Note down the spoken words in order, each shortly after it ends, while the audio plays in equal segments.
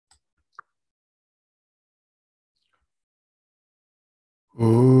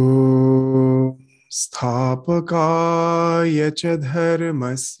ॐ स्थापकाय च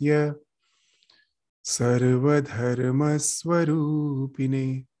धर्मस्य सर्वधर्मस्वरूपिणे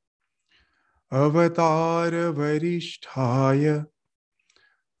अवतारवरिष्ठाय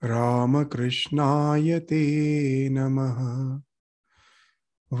रामकृष्णाय ते नमः।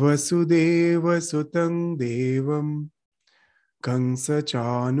 वसुदेवसुतं देवं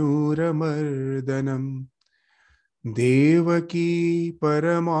कंसचाणूरमर्दनं देवकी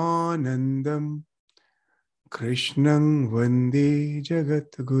परमानन्दं कृष्णं वन्दे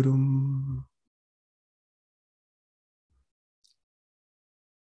जगद्गुरुम्।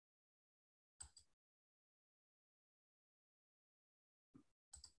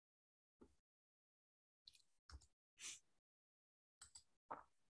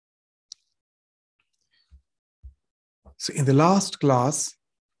 So in the last class,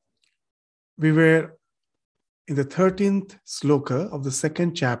 we were in the 13th sloka of the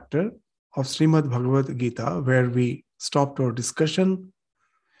second chapter of Srimad Bhagavad Gita, where we stopped our discussion.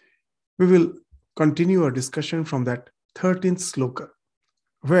 We will continue our discussion from that 13th sloka,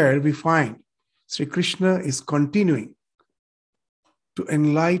 where we find Sri Krishna is continuing to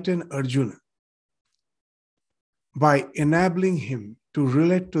enlighten Arjuna by enabling him to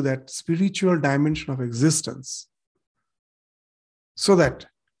relate to that spiritual dimension of existence, so that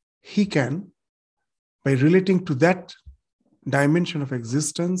he can, by relating to that dimension of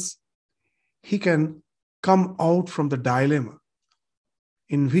existence, he can come out from the dilemma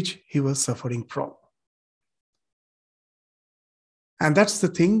in which he was suffering from. And that's the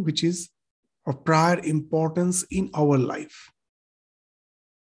thing which is of prior importance in our life.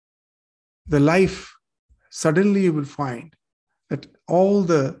 The life, suddenly you will find that all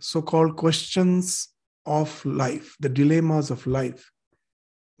the so-called questions of life, the dilemmas of life,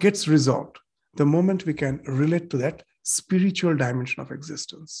 gets resolved the moment we can relate to that spiritual dimension of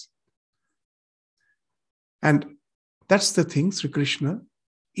existence. And that's the thing Sri Krishna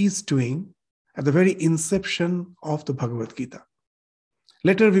is doing at the very inception of the Bhagavad Gita.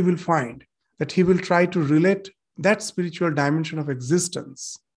 Later we will find that he will try to relate that spiritual dimension of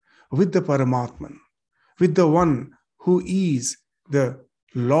existence with the Paramatman, with the one who is the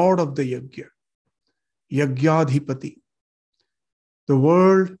Lord of the Yajna, Yajnadhipati. The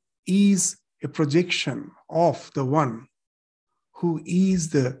world is a projection of the one who is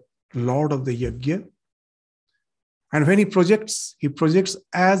the Lord of the Yajna. And when he projects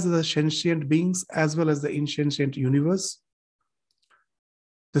as the sentient beings as well as the insentient universe.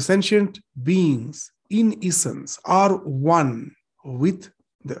 The sentient beings in essence are one with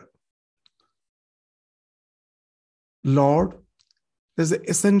the Lord. There's the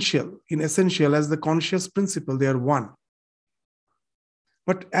essential. In essential, as the conscious principle, they are one.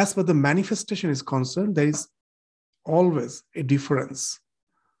 But as for the manifestation is concerned, there is always a difference.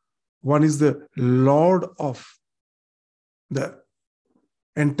 One is the Lord of the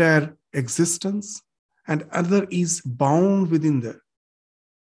entire existence, and other is bound within the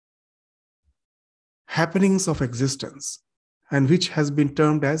happenings of existence, and which has been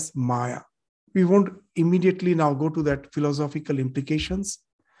termed as Maya. We won't immediately now go to that philosophical implications.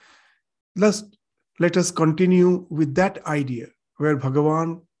 Let us continue with that idea where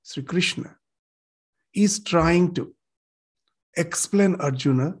Bhagavan Sri Krishna is trying to explain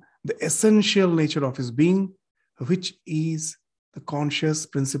Arjuna the essential nature of his being, which is the conscious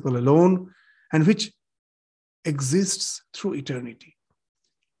principle alone and which exists through eternity.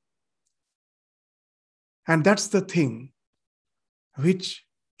 And that's the thing which,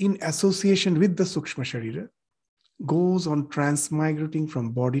 in association with the Sukshma Sharira, goes on transmigrating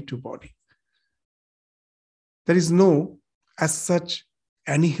from body to body. There is no, as such,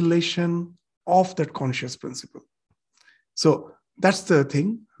 annihilation of that conscious principle. So that's the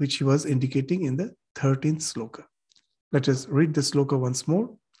thing which he was indicating in the 13th sloka. Let us read the sloka once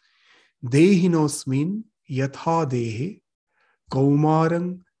more. Dehinosmin yatha dehe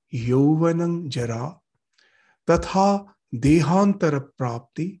kaumarang yauvanang jara tatha dehantara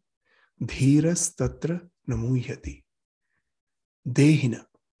prapti dhiras tatra namuyati. Dehina.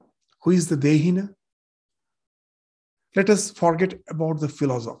 Who is the Dehina? Let us forget about the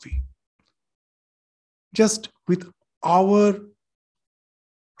philosophy. Just with our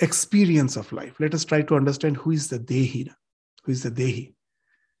experience of life, let us try to understand who is the Dehina, who is the Dehi.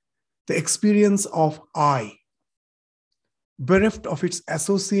 The experience of I, bereft of its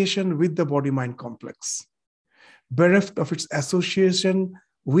association with the body-mind complex, bereft of its association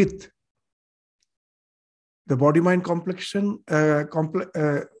with the body-mind complexion,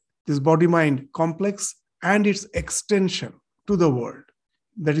 this body-mind complex and its extension to the world,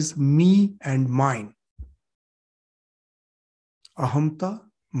 that is me and mine. Ahamta,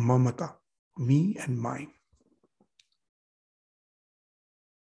 mamata, me and mine.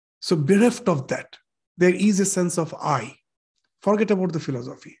 So bereft of that, there is a sense of I. Forget about the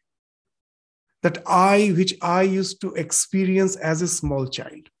philosophy. That I, which I used to experience as a small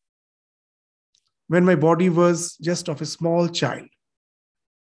child. When my body was just of a small child,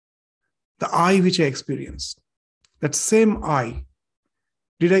 the I which I experienced, that same I,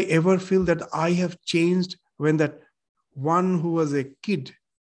 did I ever feel that I have changed when that one who was a kid,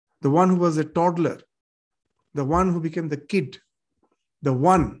 the one who was a toddler, the one who became the kid, the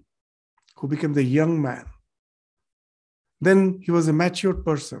one who became the young man, then he was a matured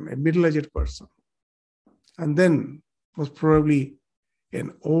person, a middle-aged person, and then was probably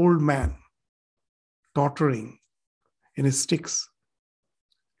an old man, tottering in his sticks.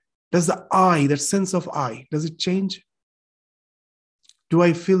 Does the I, that sense of I, does it change? Do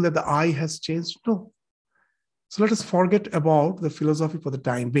I feel that the I has changed? No. So let us forget about the philosophy for the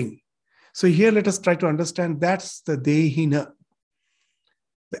time being. So here let us try to understand that's the Dehina,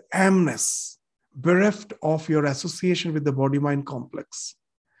 the amness, bereft of your association with the body-mind complex,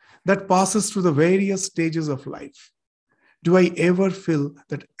 that passes through the various stages of life. Do I ever feel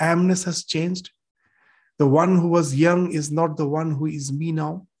that amness has changed? The one who was young is not the one who is me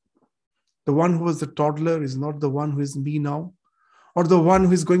now. The one who was the toddler is not the one who is me now. Or the one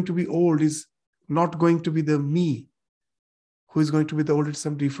who is going to be old is not going to be the me who is going to be the old, it's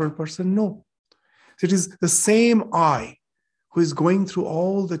some different person. No. It is the same I who is going through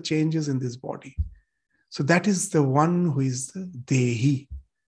all the changes in this body. So that is the one who is the Dehi.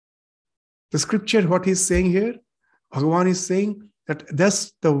 The scripture, what he's saying here, Bhagavan is saying that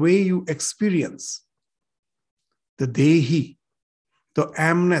that's the way you experience the Dehi, the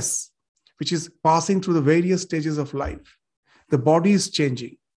amness, which is passing through the various stages of life. The body is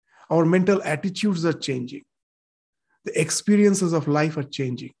changing. Our mental attitudes are changing. The experiences of life are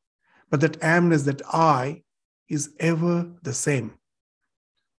changing. But that amness, that I, is ever the same.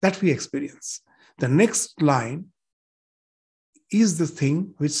 That we experience. The next line is the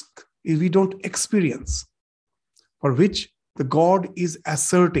thing which we don't experience, for which the God is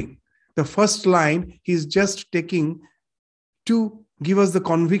asserting. The first line, he is just taking to give us the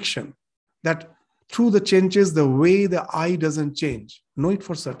conviction that through the changes, the way the I doesn't change. Know it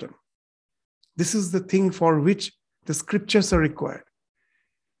for certain. This is the thing for which the scriptures are required,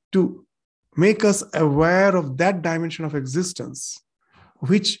 to make us aware of that dimension of existence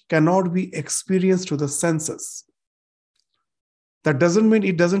which cannot be experienced through the senses. That doesn't mean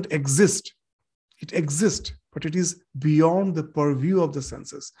it doesn't exist. It exists, but it is beyond the purview of the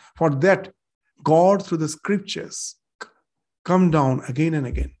senses. For that, God, through the scriptures, come down again and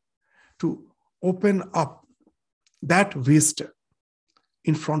again to open up that vista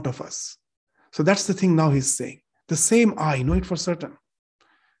in front of us. So that's the thing now he's saying. The same I, know it for certain.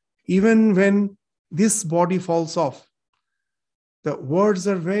 Even when this body falls off, the words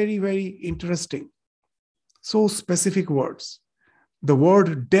are very, very interesting. So specific words. The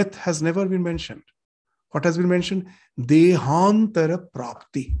word death has never been mentioned. What has been mentioned? Dehantara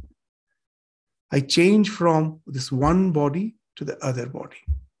prapti. I change from this one body to the other body.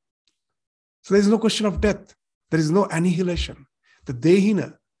 So there is no question of death. There is no annihilation. The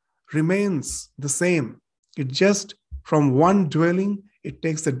Dehina remains the same. It just from one dwelling, it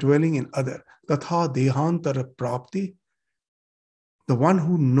takes the dwelling in other. Tatha dehantara prapti. The one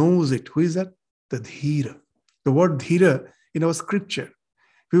who knows it. Who is that? The Dhira. The word Dhira in our scripture,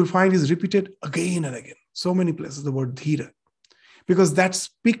 we will find is repeated again and again. So many places, the word Dhira. Because that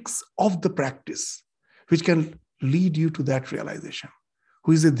speaks of the practice which can lead you to that realization.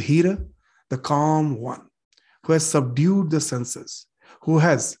 Who is a Dhira? The calm one, who has subdued the senses, who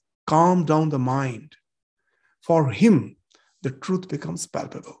has calmed down the mind. For him, the truth becomes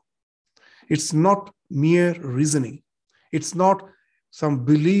palpable. It's not mere reasoning. It's not some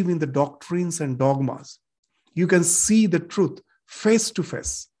belief in the doctrines and dogmas. You can see the truth face to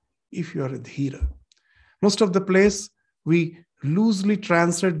face if you are a Dhira. Most of the place, we loosely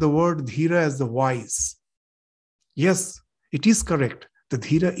translate the word Dhira as the wise. Yes, it is correct. The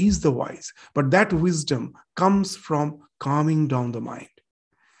Dhira is the wise. But that wisdom comes from calming down the mind,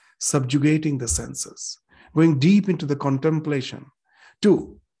 subjugating the senses, going deep into the contemplation,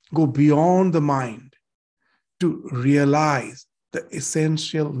 to go beyond the mind, to realize the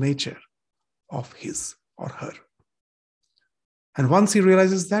essential nature of his or her. And once he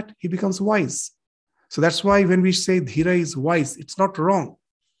realizes that, he becomes wise. So that's why when we say Dhira is wise, it's not wrong.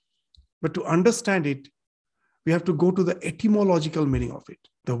 But to understand it, we have to go to the etymological meaning of it.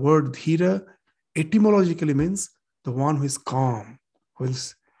 The word Dhira etymologically means the one who is calm, who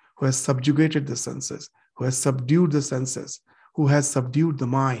has subjugated the senses, who has subdued the senses, who has subdued the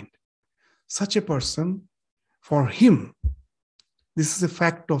mind. Such a person, for him, this is a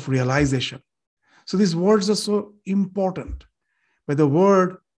fact of realization. So these words are so important. By the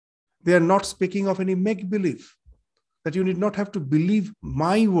word, they are not speaking of any make-believe, that you need not have to believe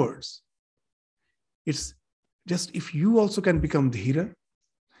my words. It's just if you also can become dhira,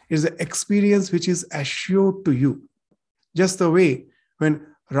 it's the experience which is assured to you. Just the way when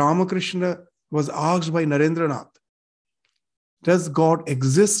Ramakrishna was asked by Narendranath, does God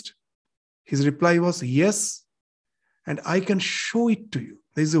exist? His reply was yes, and I can show it to you.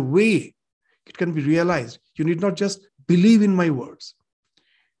 There is a way it can be realized. You need not just believe in my words.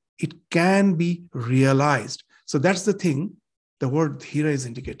 It can be realized. So that's the thing the word dhira is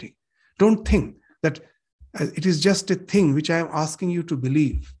indicating. Don't think that it is just a thing which I am asking you to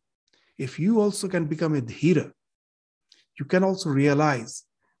believe. If you also can become a dhira, you can also realize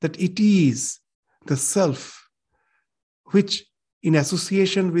that it is the self which, in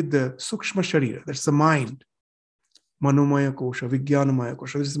association with the sukshma sharira, that's the mind, manomaya kosha, vijnanamaya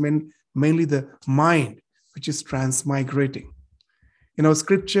kosha, this is mainly the mind which is transmigrating. In our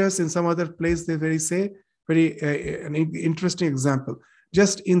scriptures, in some other place, they say an interesting example.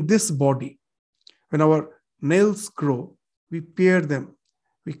 Just in this body, when our nails grow, we pare them,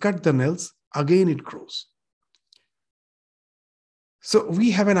 we cut the nails, again it grows. So we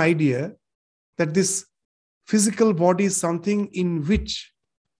have an idea that this physical body is something in which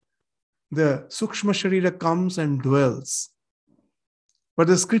the sukshma sharira comes and dwells. But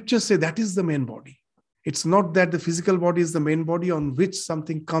the scriptures say that is the main body. It's not that the physical body is the main body on which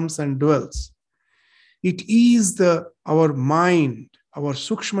something comes and dwells. It is our mind, our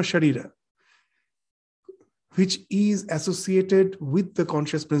sukshma sharira, which is associated with the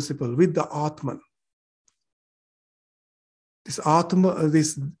conscious principle, with the Atman. This Atma,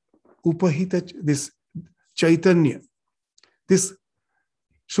 this Upahita, this Chaitanya, this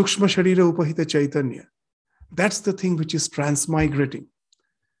Sukshma Sharira Upahita Chaitanya, that's the thing which is transmigrating.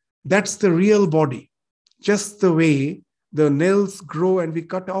 That's the real body. Just the way the nails grow and we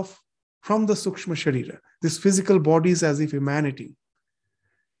cut off from the Sukshma Sharira. This physical body is as if emanating.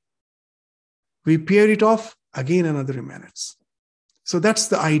 We pare it off, again another emanates. So that's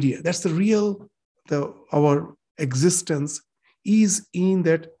the idea. That's the real, our existence is in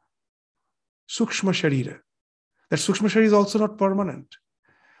that Sukshma Sharira. That Sukshma Sharira is also not permanent.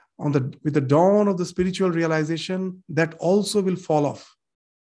 With the dawn of the spiritual realization, that also will fall off.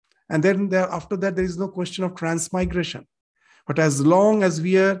 And then after that, there is no question of transmigration. But as long as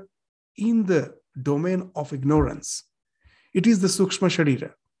we are in the domain of ignorance, it is the Sukshma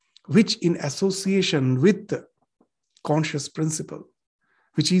Sharira, which in association with the conscious principle,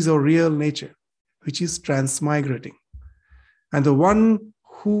 which is our real nature, which is transmigrating. And the one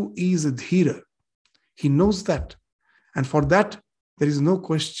who is a dhira, he knows that. And for that, there is no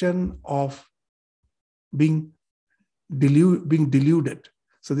question of being deluded.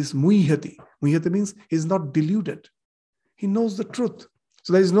 So this muhyati means he is not deluded. He knows the truth.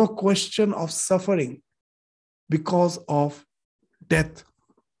 So there is no question of suffering because of death,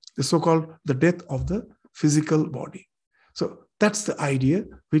 the so-called the death of the physical body. So that's the idea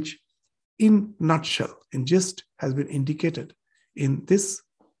which in nutshell, in gist, has been indicated in this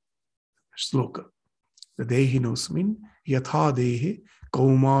sloka. The dehinosmin yatha dehe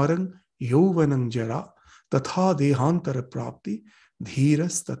kaumarang yauvanang jara tatha dehantara prapti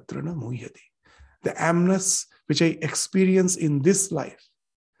dhiras tatrana muhyati. The amness which I experience in this life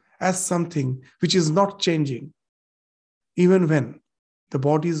as something which is not changing, even when the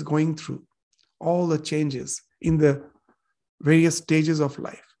body is going through all the changes in the various stages of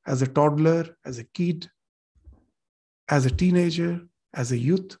life, as a toddler, as a kid, as a teenager, as a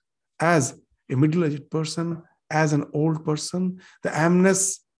youth, as a middle-aged person, as an old person, the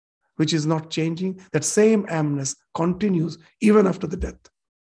amness which is not changing, that same amness continues even after the death.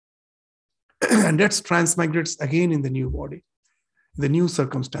 And that transmigrates again in the new body, the new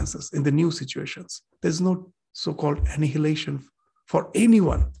circumstances, in the new situations. There's no so-called annihilation for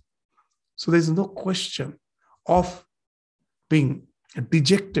anyone. So there's no question of being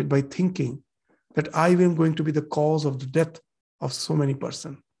dejected by thinking that I am going to be the cause of the death of so many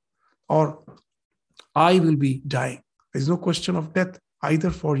persons, or I will be dying. There's no question of death either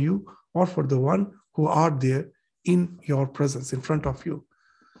for you or for the one who are there in your presence, in front of you.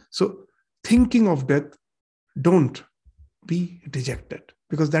 So thinking of death, don't be dejected,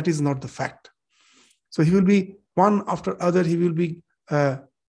 because that is not the fact. So he will be one after other, he will be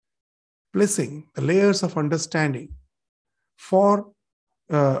placing the layers of understanding for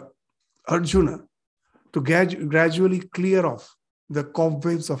Arjuna to gradually clear off the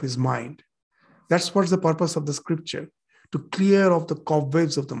cobwebs of his mind. That's what's the purpose of the scripture, to clear off the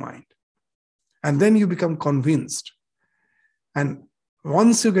cobwebs of the mind. And then you become convinced. And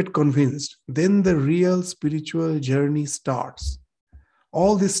once you get convinced, then the real spiritual journey starts.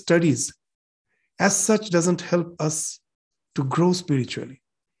 All these studies, as such, doesn't help us to grow spiritually.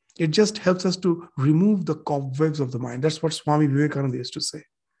 It just helps us to remove the cobwebs of the mind. That's what Swami Vivekananda used to say.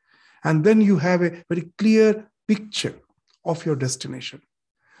 And then you have a very clear picture of your destination.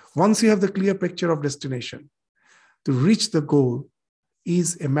 Once you have the clear picture of destination, to reach the goal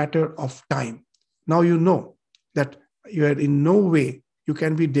is a matter of time. Now you know that you are in no way you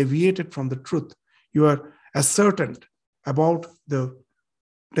can be deviated from the truth. You are ascertained about the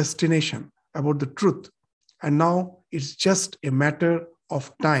destination, about the truth. And now it's just a matter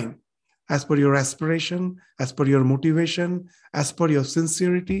of time. As per your aspiration, as per your motivation, as per your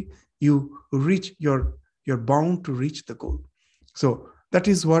sincerity, you're bound to reach the goal. So that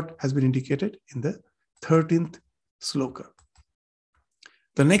is what has been indicated in the 13th sloka.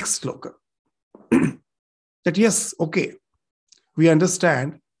 The next sloka, that yes, okay, we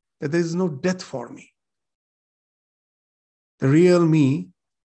understand that there is no death for me. The real me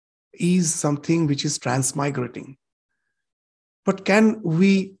is something which is transmigrating. But can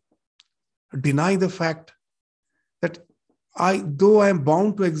we deny the fact that though I am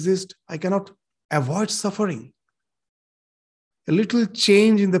bound to exist, I cannot avoid suffering? A little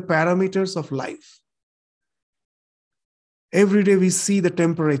change in the parameters of life. Every day we see the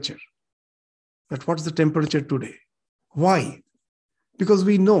temperature. That what's the temperature today? Why? Because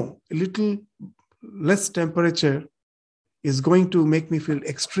we know a little less temperature is going to make me feel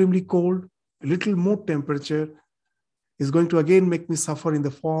extremely cold. A little more temperature is going to again make me suffer in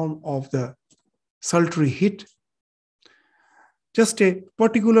the form of the sultry heat. Just a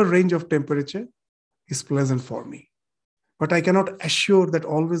particular range of temperature is pleasant for me. But I cannot assure that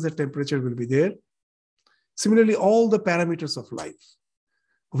always the temperature will be there. Similarly, all the parameters of life,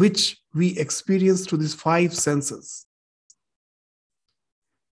 which we experience through these 5 senses,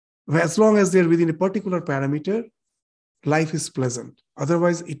 as long as they're within a particular parameter, life is pleasant.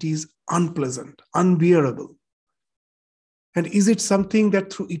 Otherwise, it is unpleasant, unbearable. And is it something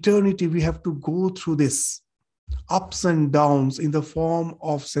that through eternity we have to go through this ups and downs in the form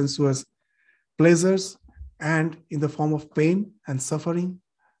of sensuous pleasures and in the form of pain and suffering,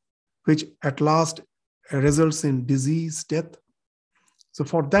 which at last results in disease, death? So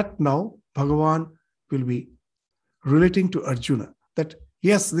for that now, Bhagavan will be relating to Arjuna that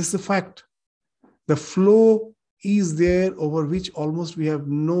yes, this is a fact. The flow is there over which almost we have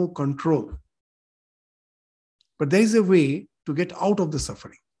no control. But there is a way to get out of the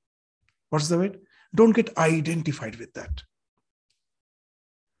suffering. What's the way? Don't get identified with that.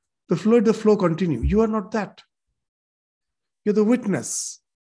 The flow continue. You are not that. You're the witness.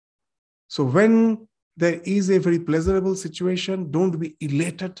 So when there is a very pleasurable situation, don't be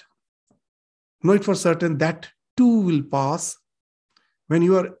elated. Know it for certain that too will pass. When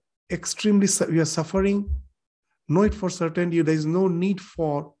you are you are suffering, know it for certain there is no need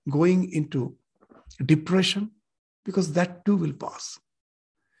for going into depression because that too will pass.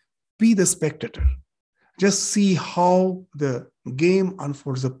 Be the spectator. Just see how the game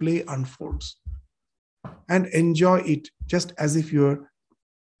unfolds, the play unfolds, and enjoy it just as if you're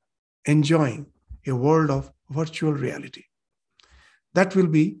enjoying a world of virtual reality. That will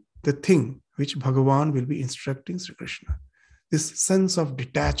be the thing which Bhagavan will be instructing Sri Krishna. This sense of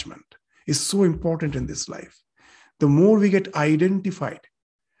detachment is so important in this life. The more we get identified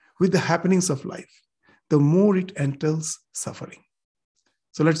with the happenings of life, the more it entails suffering.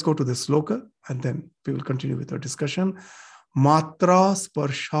 So let's go to the sloka and then we will continue with our discussion. Matra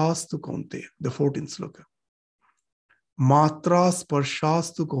sparshastu kaunteya, the 14th sloka. Matra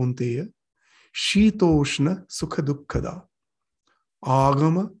sparshastu kaunteya, shitoshna sukha dukkhada,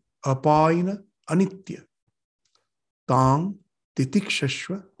 agama apayana anitya, tang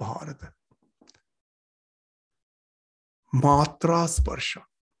titikshashva bharata. Matra sparsha.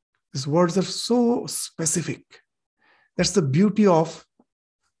 These words are so specific. That's the beauty of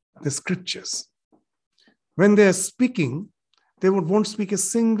the scriptures. When they are speaking, they won't speak a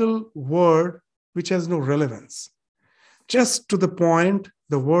single word which has no relevance. Just to the point,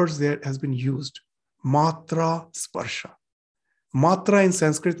 the words there has been used. Matra sparsha. Matra in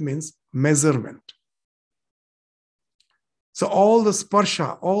Sanskrit means measurement. So all the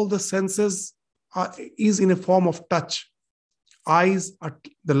sparsha, all the senses is in a form of touch. Eyes,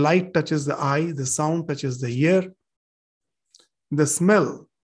 the light touches the eye, the sound touches the ear. The smell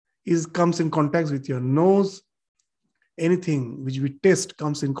comes in contact with your nose. Anything which we taste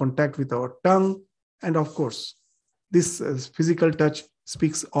comes in contact with our tongue. And of course, this physical touch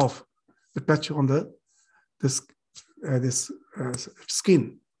speaks of the touch on the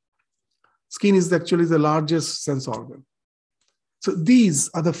skin. Skin is actually the largest sense organ. So these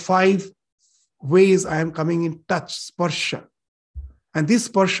are the 5 ways I am coming in touch, sparsha. And these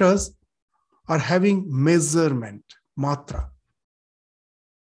sparshas are having measurement, matra.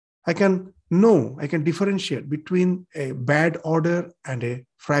 I can differentiate between a bad odor and a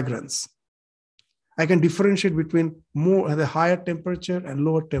fragrance. I can differentiate between the higher temperature and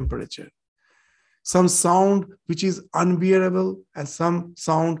lower temperature. Some sound which is unbearable and some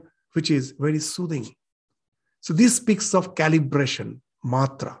sound which is very soothing. So this speaks of calibration,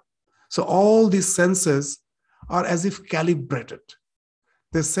 matra. So all these senses are as if calibrated.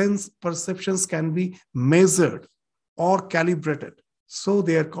 The sense perceptions can be measured or calibrated. So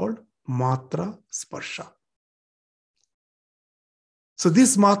they are called matra sparsha. So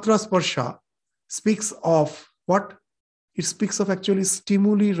this matra sparsha speaks of what? It speaks of actually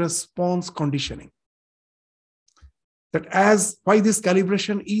stimuli response conditioning. That why this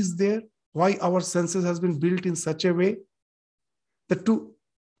calibration is there, why our senses has been built in such a way that to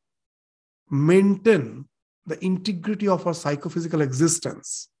maintain the integrity of our psychophysical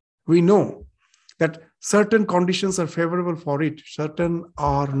existence, we know that certain conditions are favorable for it, certain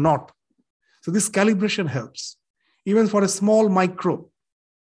are not. So this calibration helps. Even for a small microbe,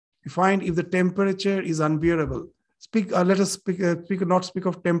 you find if the temperature is unbearable, let us not speak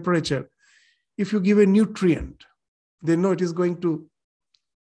of temperature. If you give a nutrient, they know it is going to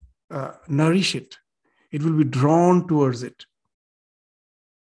nourish it. It will be drawn towards it.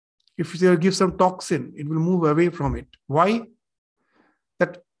 If you give some toxin, it will move away from it. Why?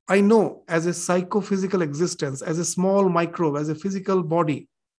 That I know as a psychophysical existence, as a small microbe, as a physical body,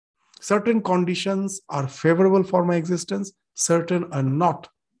 certain conditions are favorable for my existence, certain are not.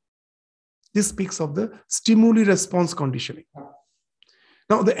 This speaks of the stimuli response conditioning.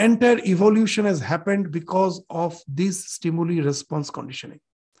 Now, the entire evolution has happened because of this stimuli response conditioning.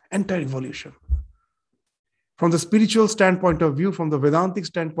 Entire evolution. From the spiritual standpoint of view, from the Vedantic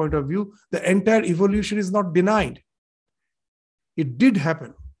standpoint of view, the entire evolution is not denied. It did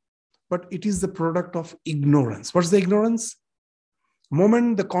happen, but it is the product of ignorance. What's the ignorance?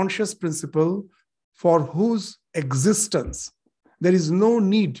 Moment the conscious principle for whose existence there is no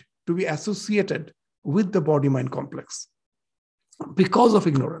need to be associated with the body-mind complex. Because of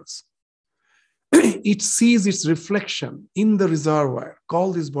ignorance, it sees its reflection in the reservoir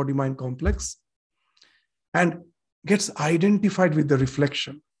called this body-mind complex and gets identified with the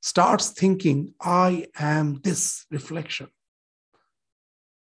reflection, starts thinking, I am this reflection.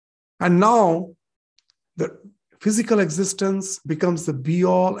 And now the physical existence becomes the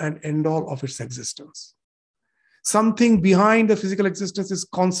be-all and end-all of its existence. Something behind the physical existence is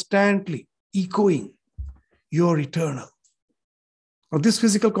constantly echoing, you're eternal. Now, this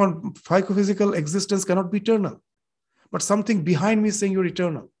psychophysical existence cannot be eternal, but something behind me is saying you're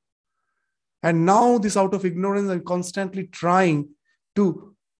eternal. And now this out of ignorance and constantly trying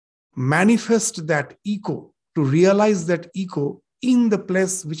to manifest that echo, to realize that echo in the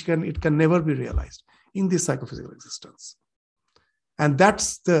place which it can never be realized in this psychophysical existence. And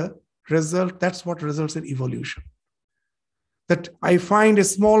that's the result, that's what results in evolution. That I find a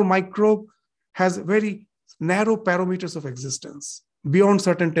small microbe has very narrow parameters of existence. Beyond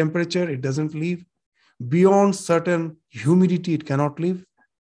certain temperature, it doesn't live. Beyond certain humidity, it cannot live.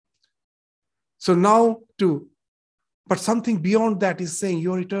 So now but something beyond that is saying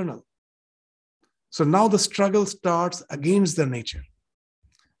you're eternal. So now the struggle starts against the nature.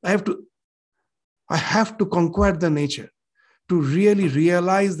 I have to conquer the nature to really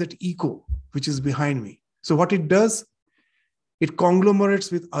realize that echo which is behind me. So what it does, it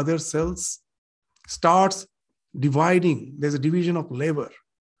conglomerates with other cells, starts dividing. There's a division of labor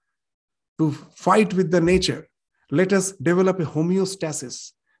to fight with the nature. Let us develop a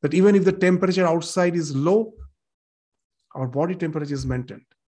homeostasis that even if the temperature outside is low, our body temperature is maintained.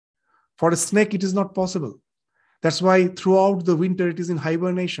 For a snake, it is not possible. That's why throughout the winter, it is in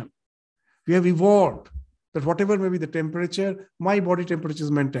hibernation. We have evolved that whatever may be the temperature, my body temperature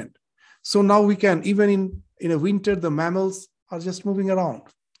is maintained. So now we can, even in a winter, the mammals are just moving around.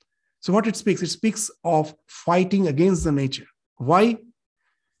 So what it speaks of fighting against the nature. Why?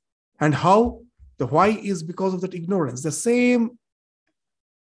 And how? The why is because of that ignorance. The same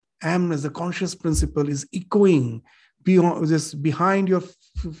as the conscious principle is echoing behind your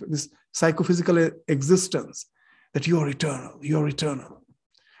this psychophysical existence, that you are eternal, you are eternal.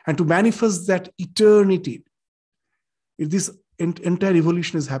 And to manifest that eternity, this entire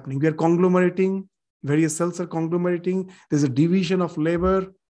evolution is happening. We are conglomerating, various cells are conglomerating, there's a division of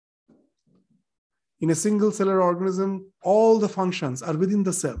labor. In a single cellular organism, all the functions are within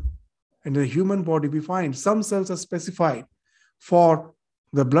the cell. And in the human body, we find some cells are specified for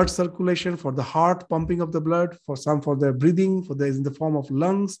the blood circulation, for the heart pumping of the blood, for some for the breathing, in the form of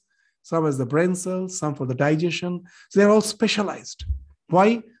lungs, some as the brain cells, some for the digestion. So they're all specialized.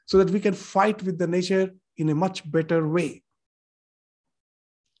 Why? So that we can fight with the nature in a much better way.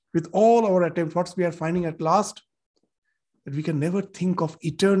 With all our attempts, what we are finding at last, that we can never think of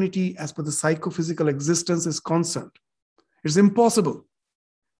eternity as per the psychophysical existence is concerned. It's impossible.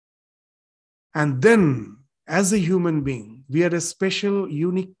 And then, as a human being, we are a special,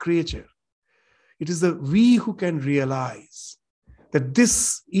 unique creature. It is we who can realize that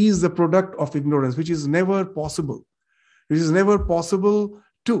this is the product of ignorance, which is never possible. It is never possible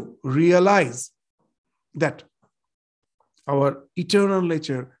to realize that our eternal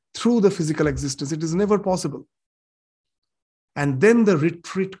nature through the physical existence. It is never possible. And then the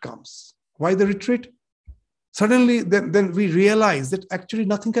retreat comes. Why the retreat? Suddenly, then we realize that actually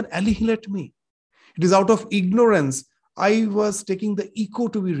nothing can annihilate me. It is out of ignorance. I was taking the ego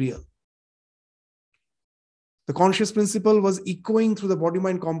to be real. The conscious principle was echoing through the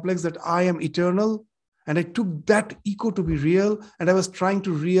body-mind complex that I am eternal, and I took that ego to be real, and I was trying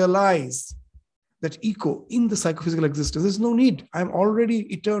to realize that ego in the psychophysical existence. There's no need. I'm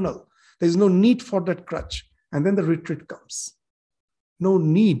already eternal. There's no need for that crutch. And then the retreat comes. No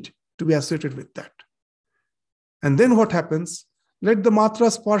need to be associated with that. And then what happens? Let the matra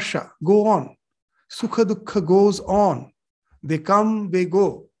sparsha go on. Sukha dukkha goes on. They come, they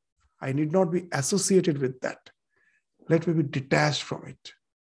go. I need not be associated with that. Let me be detached from it.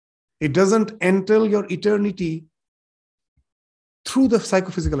 It doesn't entail your eternity through the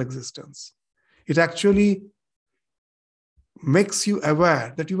psychophysical existence. It actually makes you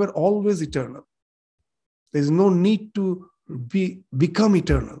aware that you were always eternal. There is no need to become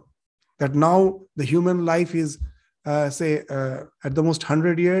eternal. That now the human life is, at the most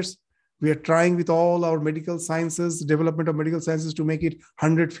 100 years. We are trying with all our medical sciences, development of medical sciences, to make it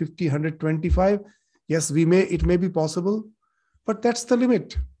 150, 125. Yes, it may be possible, but that's the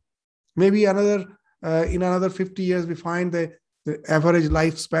limit. Maybe in another 50 years, we find the average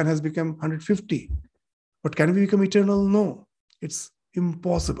lifespan has become 150. But can we become eternal? No, it's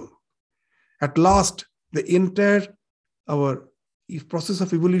impossible. At last, the entire our process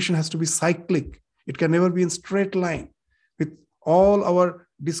of evolution has to be cyclic. It can never be in straight line. With all our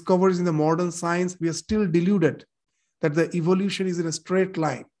discoveries in the modern science, we are still deluded that the evolution is in a straight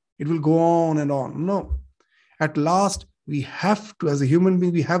line. It will go on and on. No. At last, we have to, as a human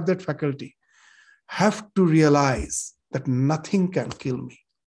being, we have that faculty, have to realize that nothing can kill me.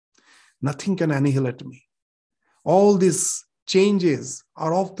 Nothing can annihilate me. All these changes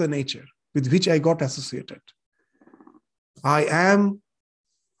are of the nature with which I got associated. I am,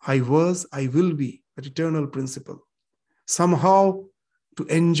 I was, I will be, that eternal principle. Somehow, to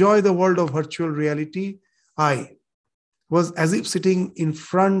enjoy the world of virtual reality, I was as if sitting in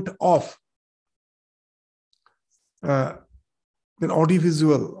front of an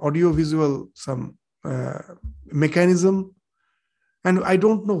audiovisual some mechanism. And I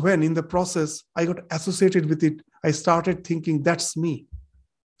don't know when in the process, I got associated with it. I started thinking, that's me.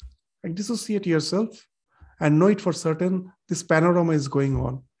 Like, dissociate yourself and know it for certain, this panorama is going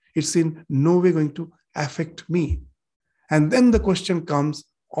on. It's in no way going to affect me. And then the question comes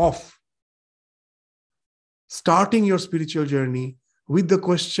of starting your spiritual journey with the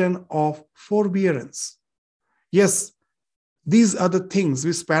question of forbearance. Yes, these are the things,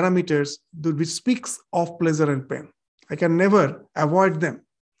 these parameters which speaks of pleasure and pain. I can never avoid them.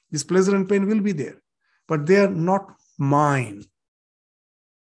 This pleasure and pain will be there, but they are not mine.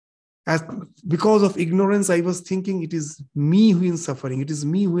 Because of ignorance, I was thinking it is me who is suffering. It is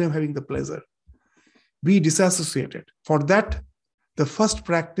me who am having the pleasure. Be disassociated. For that, the first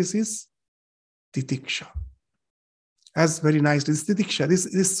practice is titiksha. As very nicely, this titiksha.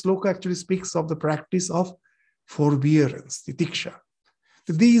 This sloka actually speaks of the practice of forbearance, titiksha.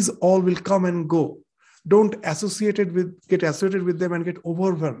 These all will come and go. Don't get associated with them and get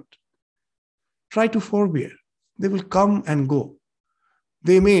overwhelmed. Try to forbear. They will come and go.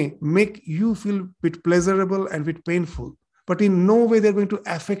 They may make you feel a bit pleasurable and a bit painful, but in no way they're going to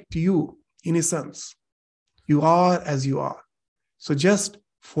affect you in a sense. You are as you are. So just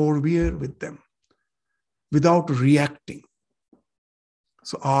forbear with them without reacting.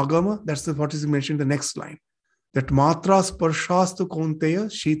 So agama, that's what is mentioned in the next line. That matra sparshastu kaunteya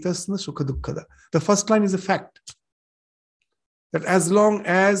shitasna sukha dukkhada. The first line is a fact. That as long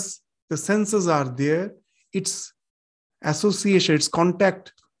as the senses are there, its association, its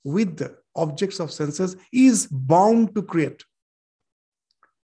contact with the objects of senses is bound to create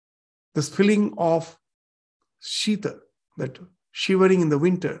this feeling of shita, that shivering in the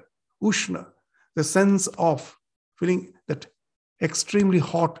winter, Ushna, the sense of feeling that extremely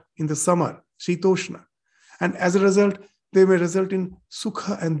hot in the summer, Shitoshna. And as a result, they may result in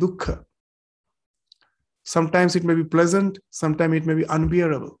Sukha and Dukkha. Sometimes it may be pleasant, sometimes it may be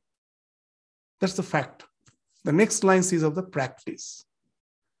unbearable. That's the fact. The next line says of the practice.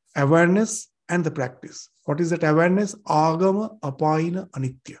 Awareness and the practice. What is that awareness? Agama, apayina,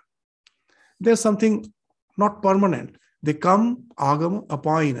 anitya. There's something not permanent. They come, agama,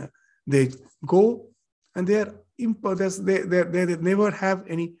 apayina. They go, and they never have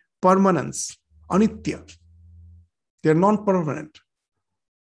any permanence. Anitya. They are non-permanent.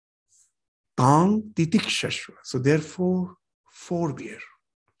 Tang titikshashva. So therefore, forbear.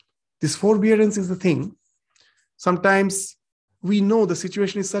 This forbearance is the thing. Sometimes we know the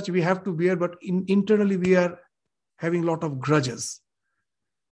situation is such we have to bear, but internally we are having a lot of grudges.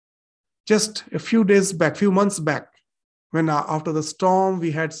 Just a few months back, when after the storm,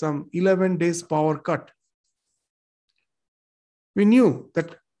 we had some 11 days power cut. We knew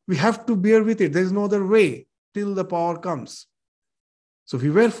that we have to bear with it. There is no other way till the power comes. So we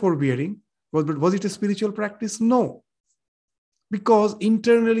were forbearing. But was it a spiritual practice? No. Because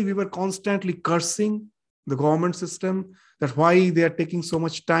internally we were constantly cursing the government system, that why they are taking so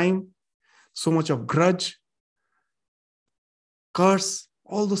much time, so much of grudge, curse,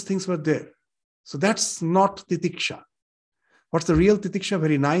 all those things were there. So that's not titiksha. What's the real titiksha?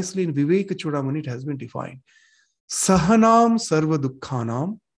 Very nicely in Viveka Chudamani it has been defined. Sahanam sarva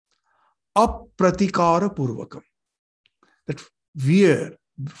dukkhanam apratikara purvakam. That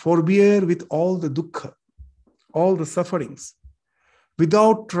forbear with all the dukkha, all the sufferings,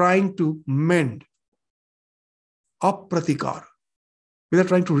 without trying to mend, apratikara, without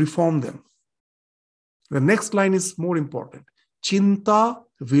trying to reform them. The next line is more important. Chinta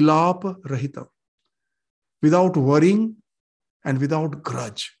vilapa rahitam. Without worrying and without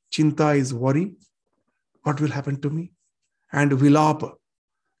grudge. Chinta is worry. What will happen to me? And vilapa,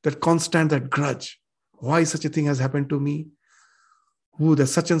 that grudge. Why such a thing has happened to me? Who the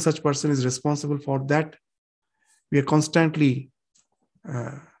such and such person is responsible for that? We are constantly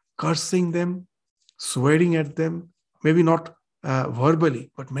cursing them, swearing at them, maybe not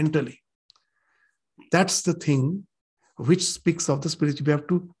verbally, but mentally. That's the thing which speaks of the spirit. We have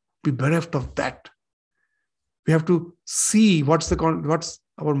to be bereft of that. We have to see what's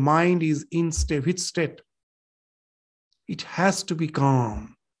our mind is in state, which state. It has to be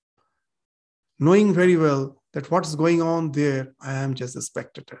calm. Knowing very well that what's going on there, I am just a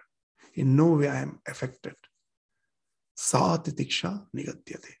spectator. In no way I am affected. Sa titiksha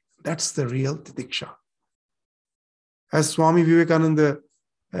nigatyate. That's the real titiksha. As Swami Vivekananda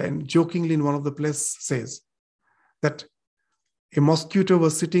jokingly in one of the places says, that a mosquito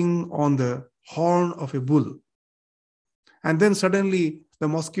was sitting on the horn of a bull. And then suddenly the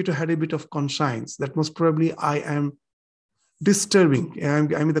mosquito had a bit of conscience that most probably I am disturbing. I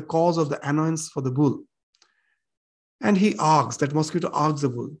mean the cause of the annoyance for the bull. And that mosquito asks the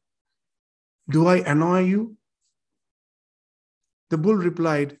bull, do I annoy you? The bull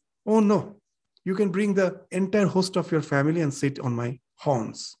replied, oh no, you can bring the entire host of your family and sit on my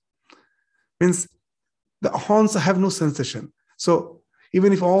horns. Means the horns have no sensation. So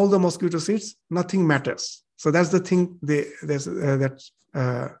even if all the mosquito sits, nothing matters. So that's the thing that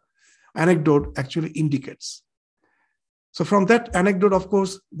anecdote actually indicates. So from that anecdote, of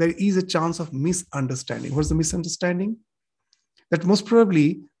course, there is a chance of misunderstanding. What's the misunderstanding? That most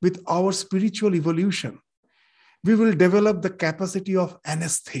probably with our spiritual evolution, we will develop the capacity of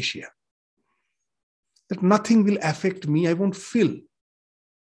anesthesia. That nothing will affect me, I won't feel.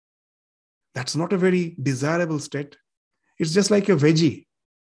 That's not a very desirable state. It's just like a veggie.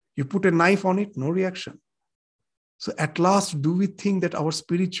 You put a knife on it, no reaction. So at last, do we think that our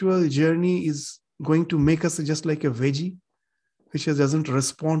spiritual journey is going to make us just like a veggie, which doesn't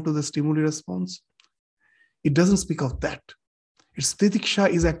respond to the stimuli response? It doesn't speak of that. Its titiksha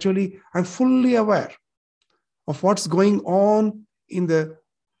is actually, I'm fully aware of what's going on in the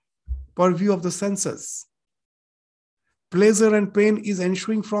purview of the senses. Pleasure and pain is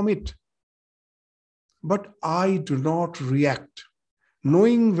ensuing from it. But I do not react,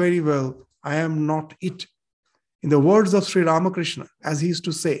 knowing very well I am not it. In the words of Sri Ramakrishna, as he used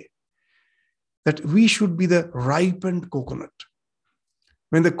to say, that we should be the ripened coconut.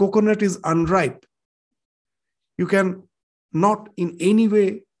 When the coconut is unripe, you can not in any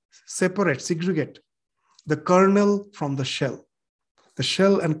way segregate the kernel from the shell. The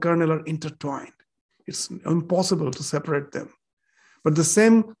shell and kernel are intertwined. It's impossible to separate them. But the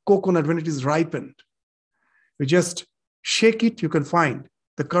same coconut, when it is ripened, you just shake it, you can find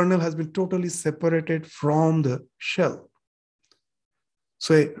the kernel has been totally separated from the shell.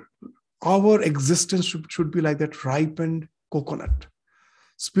 So our existence should be like that ripened coconut.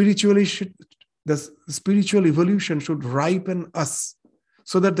 Spiritually, the spiritual evolution should ripen us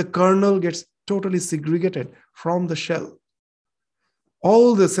so that the kernel gets totally segregated from the shell.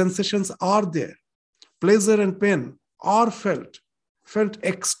 All the sensations are there. Pleasure and pain are felt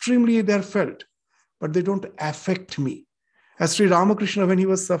extremely, they're felt, but they don't affect me. As Sri Ramakrishna, when he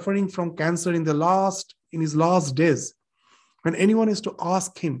was suffering from cancer in his last days, when anyone is to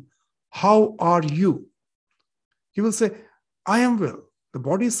ask him, how are you? He will say, I am well. The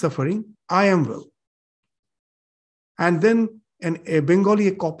body is suffering, I am well. And then a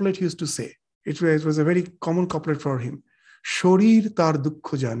Bengali couplet used to say, it was a very common couplet for him, Shorir tar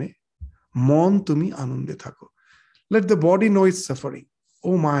dukkho jane, mon tumi anonde thako. Let the body know its suffering.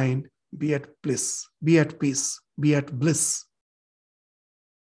 O mind, be at bliss, be at peace, be at bliss.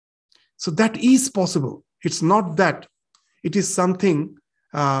 So that is possible. It's not that it is something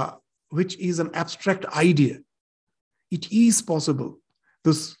which is an abstract idea. It is possible.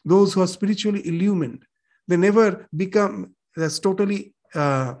 Those who are spiritually illumined, they never become totally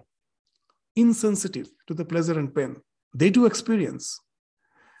insensitive to the pleasure and pain. They do experience,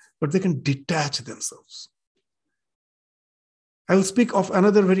 but they can detach themselves. I will speak of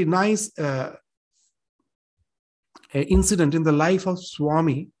another very nice incident in the life of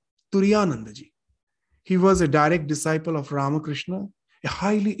Swami Turiyanandaji. He was a direct disciple of Ramakrishna, a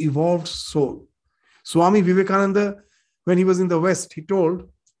highly evolved soul. Swami Vivekananda, when he was in the West, he told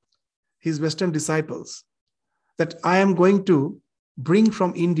his Western disciples that I am going to bring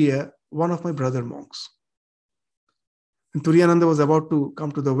from India one of my brother monks. And Turiyananda was about to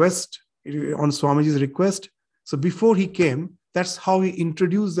come to the West on Swamiji's request. So before he came, that's how he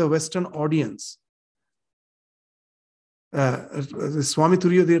introduced the Western audience. Swami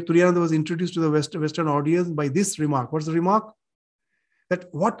Turiyananda was introduced to the Western audience by this remark. What's the remark?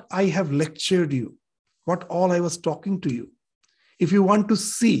 That what I have lectured you, what all I was talking to you, if you want to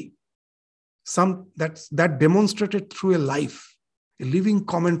see that demonstrated through a life, a living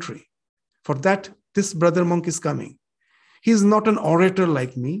commentary, for that this brother monk is coming. He is not an orator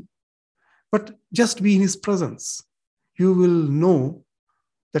like me, but just be in his presence. You will know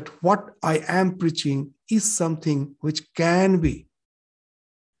that what I am preaching is something which can be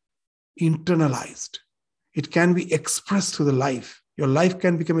internalized. It can be expressed through the life. Your life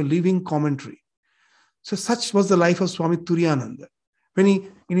can become a living commentary. So such was the life of Swami Turiyananda. When he,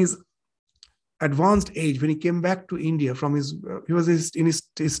 in his advanced age, when he came back to India from his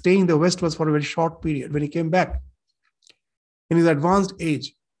stay in the West was for a very short period. When he came back, in his advanced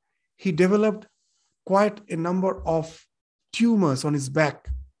age, he developed quite a number of tumors on his back,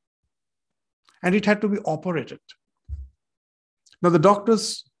 and it had to be operated. Now the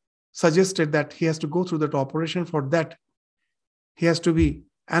doctors suggested that he has to go through that operation. For that, he has to be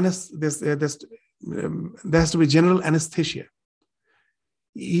there has to be general anesthesia.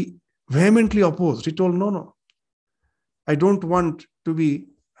 He vehemently opposed. He told, no, I don't want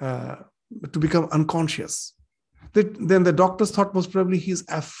to become unconscious. Then the doctors thought most probably he's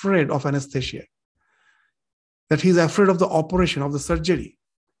afraid of anesthesia, that he's afraid of the operation, of the surgery.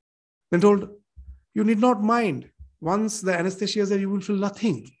 Then told, you need not mind. Once the anesthesia is there, you will feel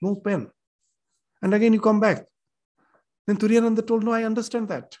nothing, no pain. And again, you come back. Then Turiyananda told, no, I understand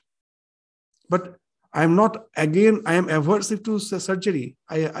that. But I am aversive to surgery.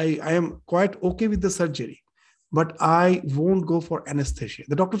 I am quite okay with the surgery, but I won't go for anesthesia.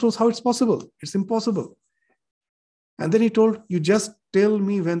 The doctor told how it's possible. It's impossible. And then he told, you just tell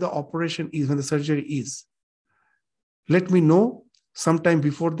me when the operation is, when the surgery is. Let me know sometime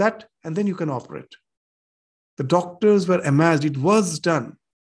before that, and then you can operate. The doctors were amazed. It was done.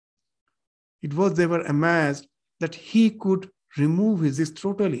 They were amazed that he could remove this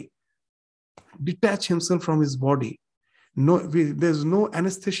totally, detach himself from his body. There's no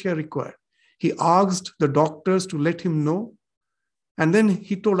anesthesia required. He asked the doctors to let him know. And then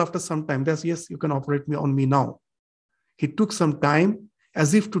he told after some time, yes, you can operate on me now. He took some time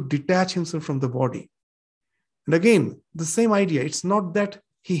as if to detach himself from the body. And again, the same idea. It's not that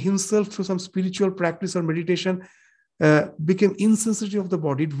he himself, through some spiritual practice or meditation, became insensitive of the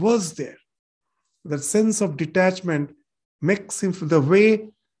body. It was there. That sense of detachment makes him, the way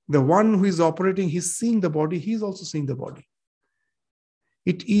the one who is operating, he's seeing the body, he's also seeing the body.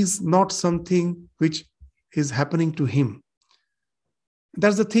 It is not something which is happening to him.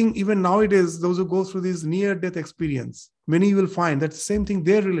 That's the thing, even nowadays, those who go through this near-death experience, many will find that same thing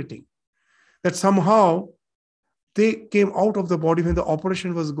they're relating. That somehow they came out of the body when the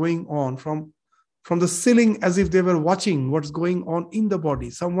operation was going on, from the ceiling, as if they were watching what's going on in the body.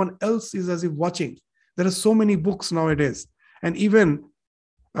 Someone else is as if watching. There are so many books nowadays. And even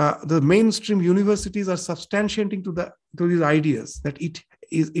the mainstream universities are substantiating to these ideas that it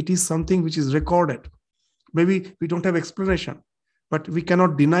is something which is recorded. Maybe we don't have explanation, but we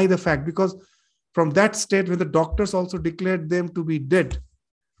cannot deny the fact, because from that state, when the doctors also declared them to be dead,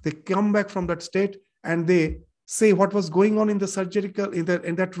 they come back from that state and they say what was going on in the surgical, in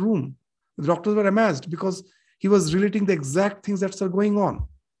that room. The doctors were amazed because he was relating the exact things that are going on.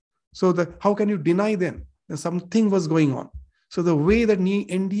 So how can you deny then that something was going on? So the way that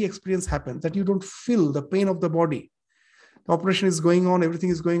ND experience happens, that you don't feel the pain of the body. The operation is going on, everything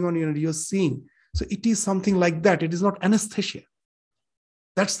is going on, you're seeing. So it is something like that. It is not anesthesia.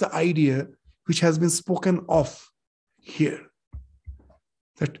 That's the idea which has been spoken of here.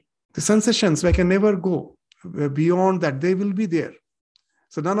 That the sensations, I can never go beyond that. They will be there.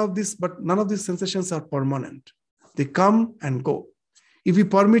 So none of these sensations are permanent. They come and go. If we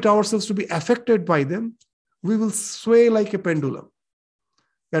permit ourselves to be affected by them, we will sway like a pendulum.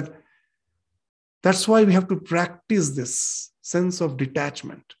 That's why we have to practice this sense of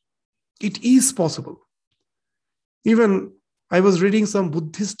detachment. It is possible. Even I was reading some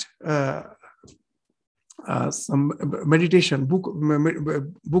Buddhist, some meditation book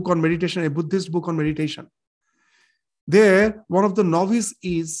on meditation, a Buddhist book on meditation. There, one of the novice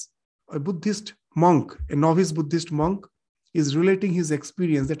is a Buddhist monk, a novice Buddhist monk is relating his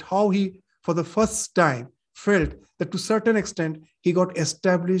experience, that how he, for the first time, felt that to a certain extent, he got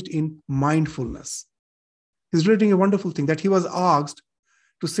established in mindfulness. He's relating a wonderful thing, that he was asked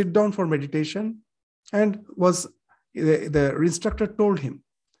to sit down for meditation, and the instructor told him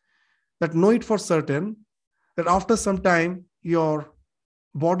that know it for certain that after some time, your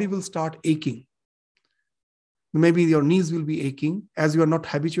body will start aching. Maybe your knees will be aching, as you are not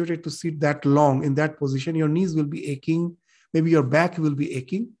habituated to sit that long in that position. Your knees will be aching. Maybe your back will be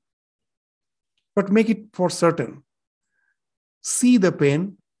aching. But make it for certain. See the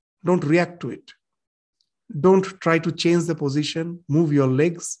pain. Don't react to it. Don't try to change the position. Move your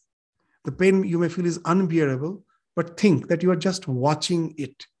legs. The pain you may feel is unbearable, but think that you are just watching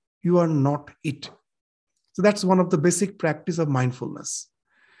it. You are not it. So that's one of the basic practice of mindfulness.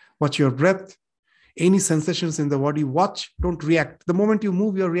 Watch your breath. Any sensations in the body, watch, don't react. The moment you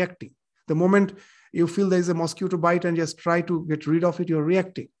move, you're reacting. The moment you feel there is a mosquito bite and just try to get rid of it, you're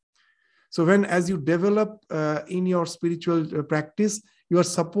reacting. So as you develop in your spiritual practice, you are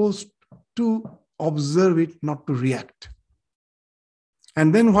supposed to observe it, not to react.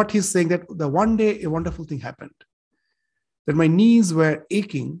 And then what he's saying, that the one day a wonderful thing happened, that my knees were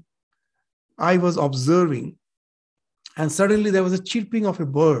aching. I was observing, and suddenly there was a chirping of a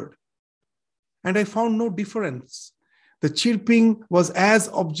bird. And I found no difference. The chirping was as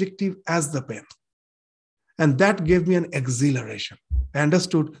objective as the pain. And that gave me an exhilaration. I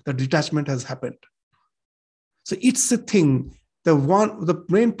understood that detachment has happened. So it's a thing. The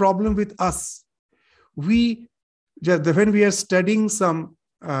main problem with us, when we are studying some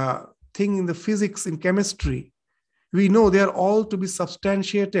thing in the physics, in chemistry, we know they are all to be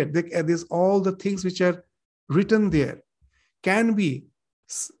substantiated. There's all the things which are written there can be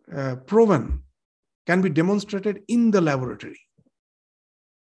proven, can be demonstrated in the laboratory.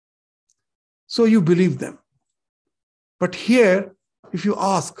 So you believe them. But here, if you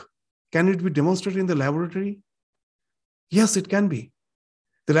ask, can it be demonstrated in the laboratory? Yes, it can be.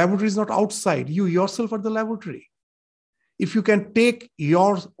 The laboratory is not outside. You yourself are the laboratory. If you can take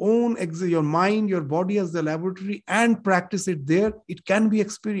your mind, your body as the laboratory and practice it there, it can be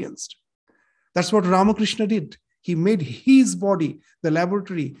experienced. That's what Ramakrishna did. He made his body the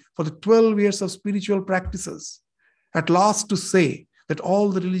laboratory for the 12 years of spiritual practices. At last, to say that all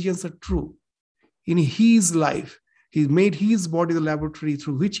the religions are true. In his life, he made his body the laboratory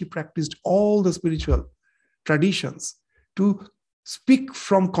through which he practiced all the spiritual traditions, to speak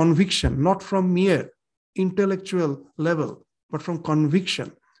from conviction, not from mere intellectual level, but from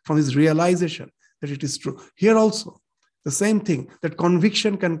conviction, from his realization that it is true. Here also, the same thing, that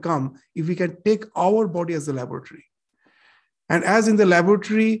conviction can come if we can take our body as a laboratory. And as in the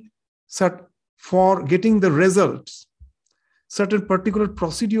laboratory, for getting the results, certain particular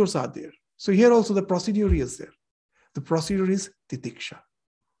procedures are there. So here also the procedure is there. The procedure is titiksha.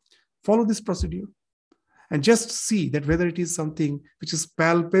 Follow this procedure and just see that whether it is something which is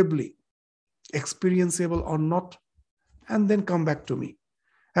palpably experienceable or not, and then come back to me.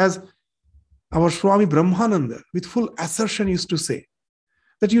 As our Swami Brahmananda, with full assertion, used to say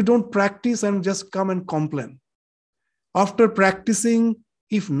that you don't practice and just come and complain. After practicing,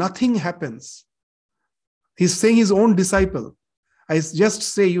 if nothing happens, he's saying his own disciple, I just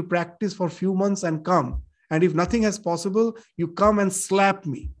say you practice for a few months and come, and if nothing is possible, you come and slap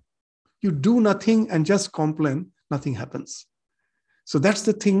me. You do nothing and just complain, nothing happens. So that's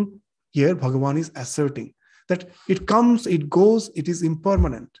the thing here Bhagavan is asserting, that it comes, it goes, it is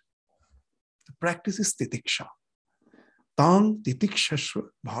impermanent. The practice is titiksha. Tang titikshashva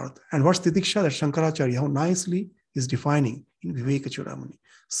bharat. And what's titiksha? That Shankaracharya, how nicely is defining in Viveka Chudamani.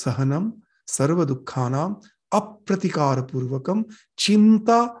 Sahanam sarva dukkhanam apratikara purvakam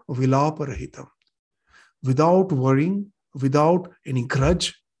chinta vilapa rahitam. Without worrying, without any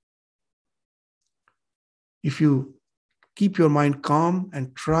grudge. If you keep your mind calm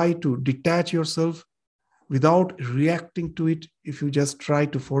and try to detach yourself without reacting to it, if you just try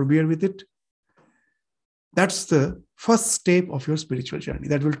to forbear with it, that's the first step of your spiritual journey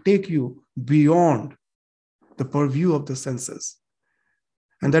that will take you beyond the purview of the senses.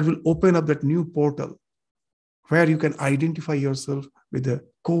 And that will open up that new portal where you can identify yourself with the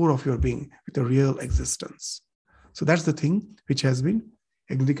core of your being, with the real existence. So that's the thing which has been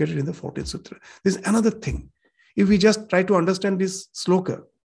indicated in the 14th Sutra. There's another thing. If we just try to understand this sloka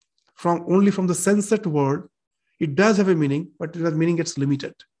only from the sensate world, it does have a meaning, but that meaning gets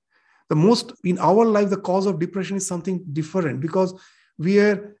limited. The most in our life, the cause of depression is something different because we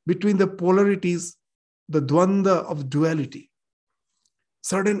are between the polarities, the dvanda of duality.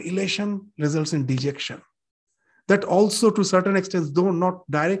 Certain elation results in dejection. That also to certain extent, though not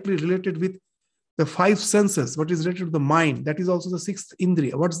directly related with the five senses, but is related to the mind. That is also the sixth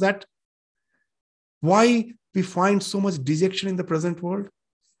indriya. What's that? Why we find so much dejection in the present world?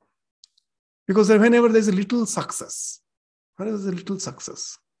 Because whenever there's a little success,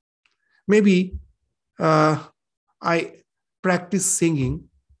 maybe I practice singing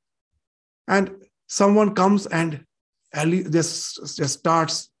and someone comes and just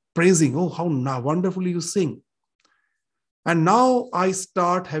starts praising, oh, how wonderfully you sing. And now I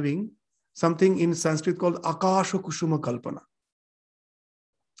start having something in Sanskrit called Akasha Kushuma Kalpana.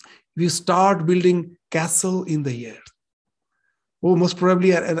 We start building castle in the air. Oh, most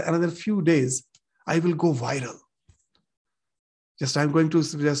probably another few days, I will go viral. I'm going to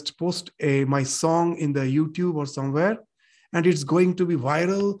just post my song in the YouTube or somewhere, and it's going to be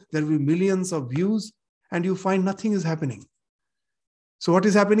viral. There will be millions of views, and you find nothing is happening. So what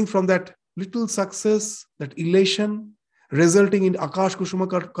is happening from that little success, that elation, resulting in Akash Kushuma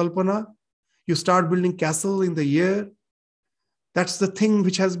Kalpana? You start building castle in the air. That's the thing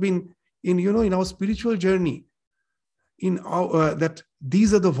which has been in our spiritual journey. That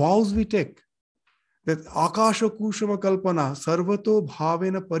these are the vows we take. That Akasha Kushama Kalpana Sarvato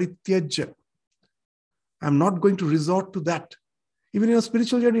Bhavena Parityajya. I'm not going to resort to that. Even in a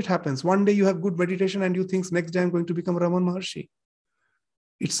spiritual journey, it happens. One day you have good meditation and you think next day I'm going to become Raman Maharshi.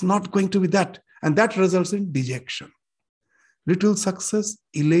 It's not going to be that. And that results in dejection. Little success,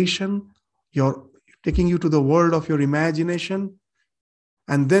 elation, you're taking you to the world of your imagination,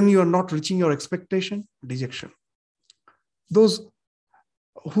 and then you are not reaching your expectation, dejection. Those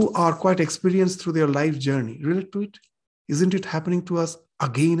who are quite experienced through their life journey relate to it. Isn't it happening to us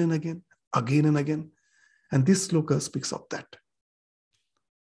again and again, again and again? And this sloka speaks of that.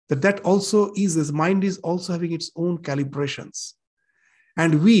 That also is, his mind is also having its own calibrations.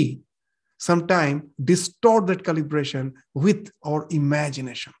 And we sometimes distort that calibration with our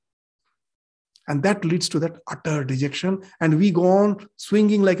imagination. And that leads to that utter dejection. And we go on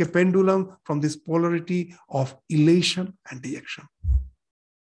swinging like a pendulum from this polarity of elation and dejection.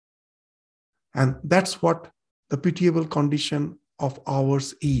 And that's what the pitiable condition of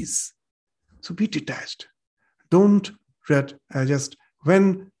ours is. So be detached. Don't just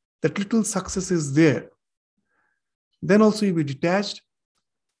when that little success is there, then also you be detached.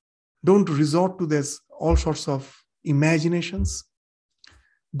 Don't resort to this all sorts of imaginations.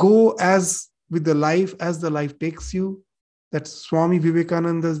 Go as with the life, as the life takes you. That Swami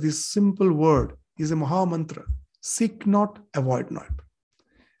Vivekananda's this simple word is a Maha Mantra. Seek not, avoid not.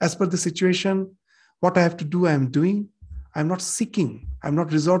 As per the situation, what I have to do, I am doing. I am not seeking. I am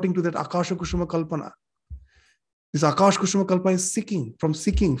not resorting to that Akasha Kushuma Kalpana. This Akash Kushuma Kalpana is seeking. From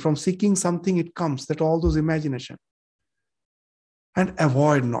seeking something it comes, that all those imagination. And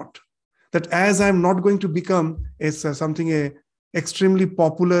avoid not. That as I am not going to become something extremely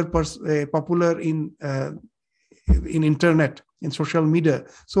popular in internet, in social media.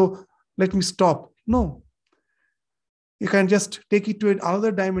 So let me stop. No. You can just take it to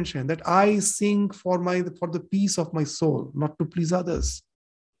another dimension, that I sing for the peace of my soul, not to please others.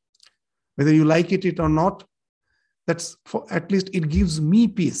 Whether you like it or not, at least it gives me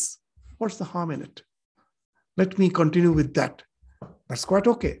peace. What's the harm in it? Let me continue with that. That's quite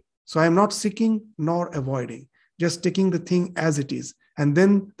okay. So I am not seeking nor avoiding, just taking the thing as it is. And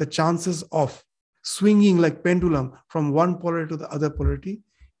then the chances of swinging like pendulum from one polarity to the other polarity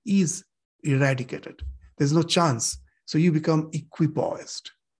is eradicated. There's no chance. So you become equipoised.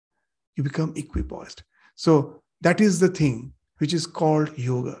 You become equipoised. So that is the thing which is called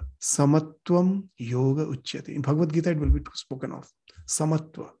yoga. Samatvam yoga uchyate. In Bhagavad Gita, it will be spoken of.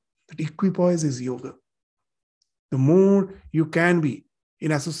 Samatva. That equipoise is yoga. The more you can be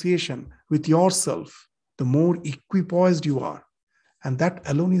in association with yourself, the more equipoised you are. And that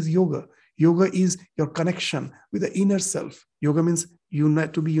alone is yoga. Yoga is your connection with the inner self. Yoga means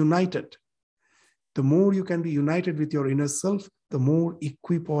to be united. The more you can be united with your inner self, the more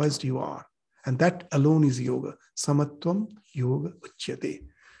equipoised you are. And that alone is yoga. Samatvam yoga uchyate.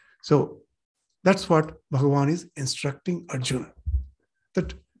 So that's what Bhagavan is instructing Arjuna.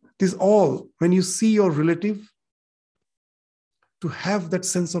 That this all, when you see your relative, to have that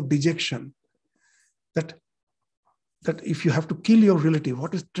sense of dejection, that if you have to kill your relative,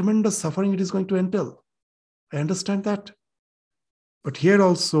 what is tremendous suffering it is going to entail. I understand that. But here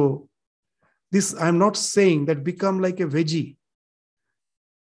also, this I'm not saying that become like a veggie.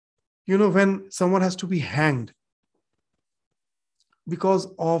 You know, when someone has to be hanged because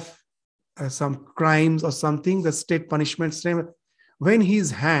of some crimes or something, the state punishments, when he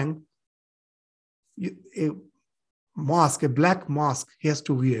is hanged, a mask, a black mask, he has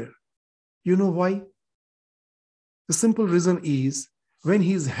to wear. You know why? The simple reason is when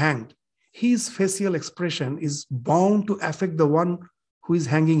he is hanged, his facial expression is bound to affect the one who is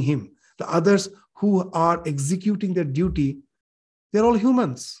hanging him. The others who are executing their duty, they're all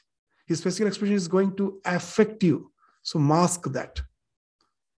humans. His facial expression is going to affect you. So mask that.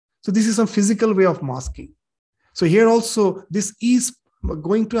 So this is some physical way of masking. So here also, this is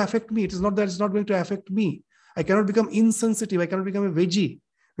going to affect me. It is not that it's not going to affect me. I cannot become insensitive. I cannot become a veggie.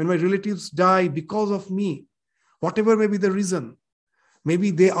 When my relatives die because of me, whatever may be the reason, maybe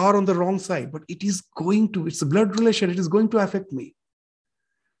they are on the wrong side, but it is going to, it's a blood relation. It is going to affect me.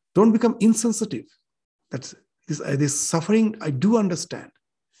 Don't become insensitive. That's this suffering, I do understand,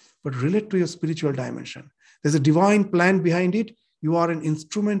 but relate to your spiritual dimension. There's a divine plan behind it. You are an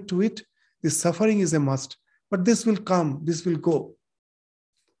instrument to it. This suffering is a must, but this will come, this will go.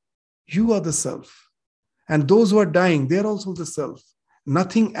 You are the self. And those who are dying, they're also the self.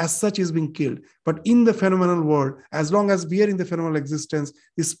 Nothing as such is being killed. But in the phenomenal world, as long as we are in the phenomenal existence,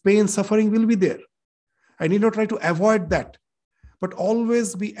 this pain, suffering will be there. I need not try to avoid that, but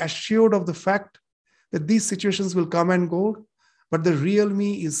always be assured of the fact that these situations will come and go, but the real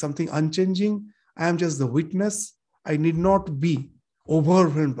me is something unchanging. I am just the witness. I need not be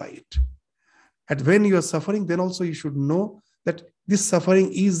overwhelmed by it. And when you are suffering, then also you should know that this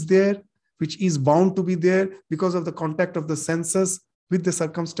suffering is there, which is bound to be there because of the contact of the senses with the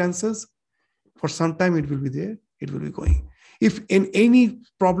circumstances. For some time it will be there, it will be going. If in any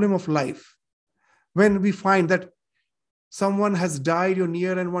problem of life, when we find that someone has died, or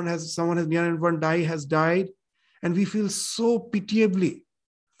someone has near and one has died, and we feel so pitiably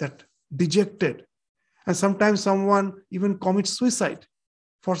that dejected, and sometimes someone even commits suicide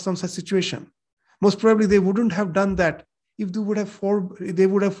for some such situation. Most probably they wouldn't have done that if they would have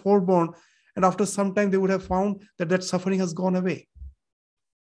forborne, and after some time they would have found that suffering has gone away.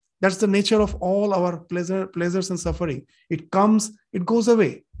 That's the nature of all our pleasures and suffering. It comes, it goes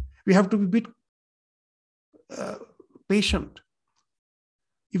away. We have to be a bit patient.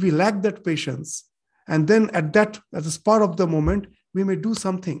 If we lack that patience, and then at the spur of the moment, we may do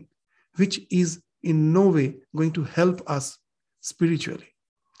something which is in no way going to help us spiritually.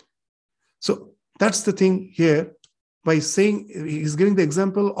 So that's the thing here. By saying, he's giving the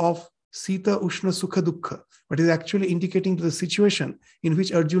example of Sita, Ushna, Sukha, Dukkha, but is actually indicating to the situation in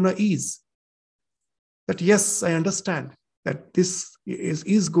which Arjuna is. That yes, I understand that this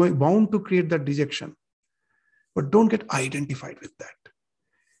is bound to create that dejection, but don't get identified with that.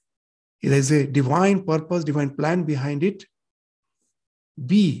 There is a divine purpose, divine plan behind it.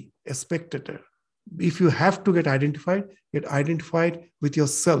 Be a spectator. If you have to get identified with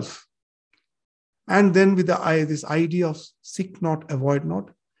yourself. And then with this idea of seek not, avoid not,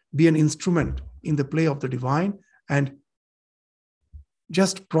 be an instrument in the play of the divine and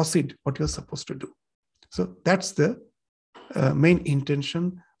just proceed what you're supposed to do. So that's the main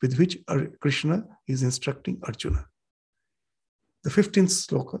intention with which Krishna is instructing Arjuna. The 15th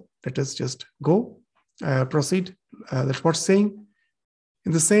sloka, let us just proceed. That's what's saying.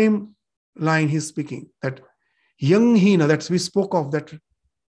 In the same line, he's speaking that yang hina, that we spoke of, that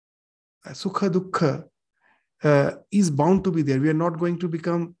sukha dukkha is bound to be there. We are not going to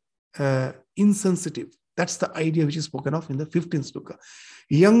become insensitive. That's the idea which is spoken of in the 15th sloka.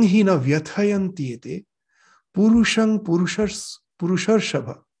 Yang hina vyathayantiyete purushang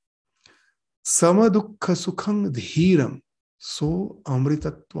purushar sama dukkha sukhang dhiram so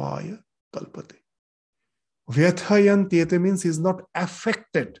amritatvaya kalpate. Vyathayantyete means he is not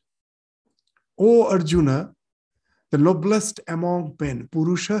affected. O Arjuna, the noblest among men,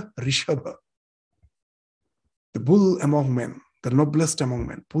 Purusha Rishabha, the bull among men, the noblest among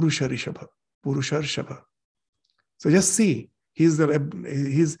men, Purusha Rishabha, Purusha Rishabha. So just see, he's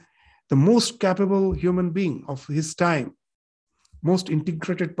the most capable human being of his time, most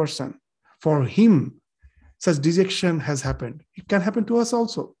integrated person. For him, such dejection has happened. It can happen to us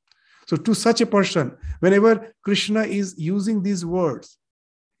also. So to such a person, whenever Krishna is using these words,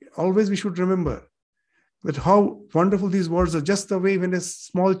 always we should remember that how wonderful these words are. Just the way when a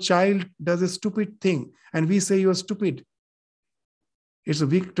small child does a stupid thing and we say you are stupid, it's a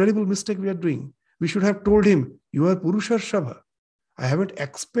big, terrible mistake we are doing. We should have told him, you are Purusha Rishabha. I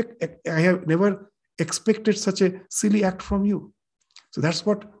have never expected such a silly act from you. So that's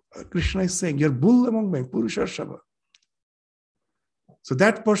what Krishna is saying. You're bull among men, Purusha Rishabha. So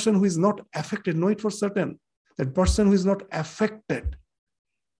that person who is not affected, know it for certain, that person who is not affected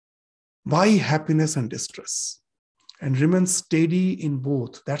by happiness and distress and remains steady in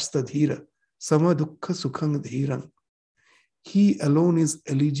both, that's the dhira. Sama dukkha sukhang dhirang. He alone is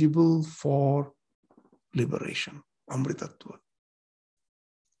eligible for liberation, amritatva.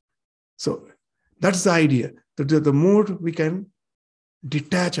 So that's the idea, that the more we can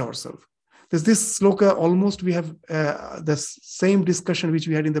detach ourselves. There's this sloka, almost we have the same discussion which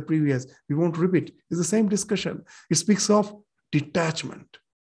we had in the previous. We won't repeat. It's the same discussion. It speaks of detachment.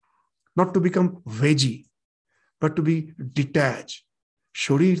 Not to become veggie, but to be detached.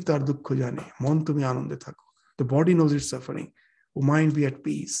 Shorir tar dukkha jane, mon tumi anande thako. The body knows its suffering. O mind be at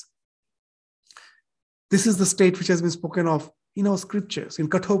peace. This is the state which has been spoken of in our scriptures. In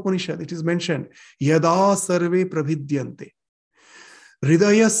Kathopanishad, it is mentioned, Yada sarve pravidyante.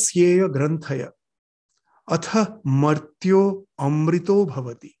 Hridayasyeya granthaya atha martyo amrito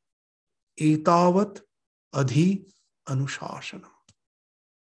bhavati etavat adhi anushashanam.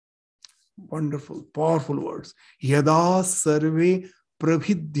 Wonderful, powerful words. Yada sarve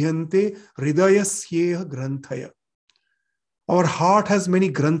prabhidyante hridayasyeya granthaya. Our heart has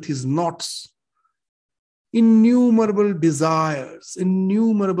many granthis, knots, innumerable desires,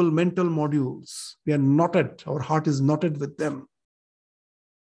 innumerable mental modules. We are knotted, our heart is knotted with them.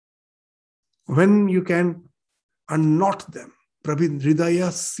 When you can unknot them,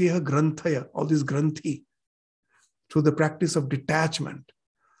 hridayasyeha granthaya, all these granthi, through the practice of detachment,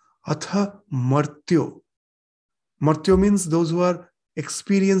 atha martyo. Martyo means those who are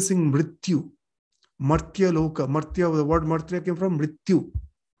experiencing mrityu. Martya loka. Martya, the word martya came from mrityu.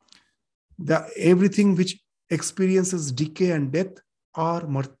 Everything which experiences decay and death are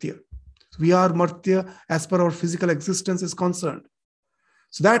martya. We are martya as per our physical existence is concerned.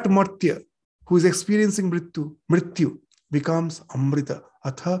 So that martya who is experiencing mrityu becomes amrita.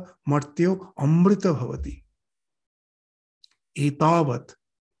 Atha martyo amrita bhavati. Etavat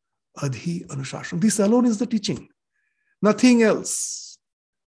adhi anushashanam. This alone is the teaching. Nothing else.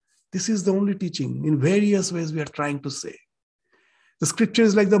 This is the only teaching. In various ways we are trying to say. The scripture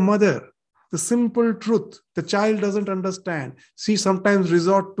is like the mother. The simple truth. The child doesn't understand. She sometimes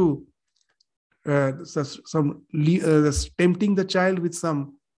resort to tempting the child with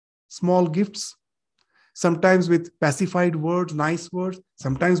some small gifts, sometimes with pacified words, nice words,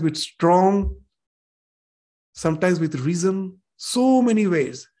 sometimes with strong, sometimes with reason. So many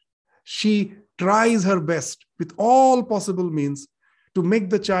ways. She tries her best with all possible means to make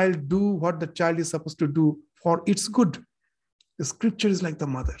the child do what the child is supposed to do for its good. The scripture is like the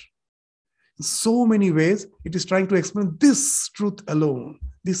mother. In so many ways, it is trying to explain this truth alone.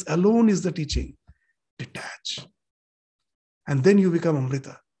 This alone is the teaching. Detach. And then you become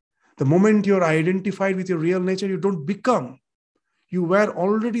Amrita. The moment you're identified with your real nature, you don't become. You were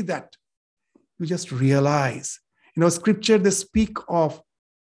already that. You just realize. In our scripture, they speak of,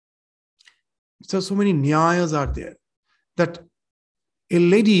 so many nyayas are there, that a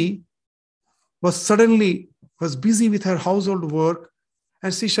lady was busy with her household work,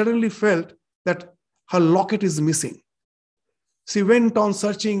 and she suddenly felt that her locket is missing. She went on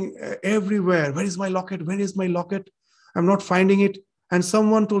searching everywhere. Where is my locket? Where is my locket? I'm not finding it. And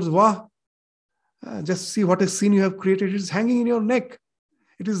someone told her, wow, just see what a scene you have created. It is hanging in your neck.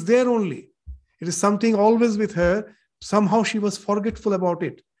 It is there only. It is something always with her. Somehow she was forgetful about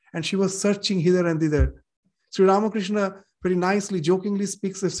it. And she was searching hither and thither. Sri Ramakrishna very nicely, jokingly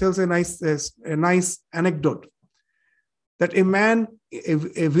tells a nice anecdote. That a man,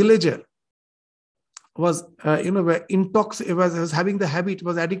 a villager, was was having the habit,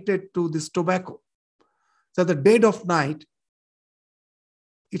 was addicted to this tobacco. So at the dead of night,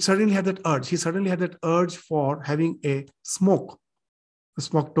 he suddenly had that urge for having a smoke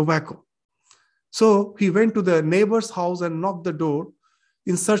tobacco. So he went to the neighbor's house and knocked the door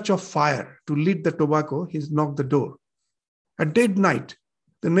in search of fire to lit the tobacco. He knocked the door. At dead night,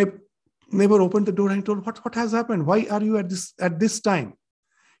 the neighbor opened the door and told, what has happened? Why are you at this time?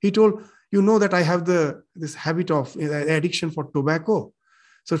 He told, you know that I have this habit of addiction for tobacco.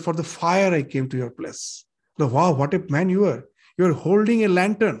 So for the fire, I came to your place. So, wow, what a man you are. You are holding a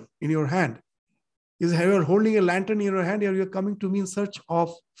lantern in your hand. You are holding a lantern in your hand, and you are coming to me in search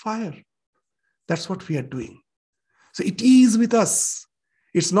of fire. That's what we are doing. So it is with us.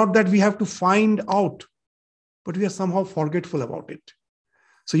 It's not that we have to find out, but we are somehow forgetful about it.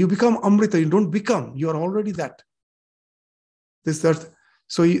 So you become Amrita. You don't become. You are already that. The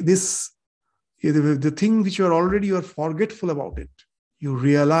thing which you are forgetful about it. You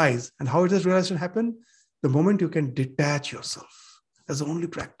realize. And how does realization happen? The moment you can detach yourself. That's the only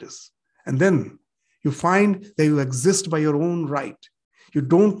practice. And then you find that you exist by your own right. You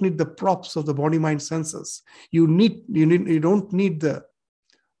don't need the props of the body, mind, senses. You don't need the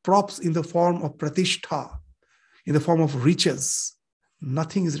props in the form of pratishtha, in the form of riches.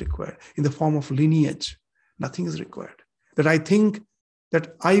 Nothing is required. In the form of lineage, nothing is required. That I think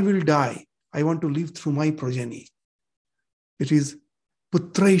that I will die. I want to live through my progeny. It is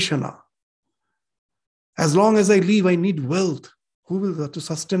putraishana. As long as I live, I need wealth. Who will to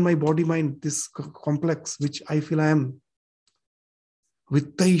sustain my body, mind, this complex, which I feel I am?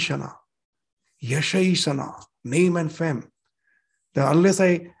 Vittaishana, yashaishana, name and fame. Unless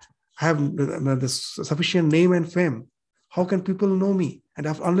I have the sufficient name and fame, how can people know me? And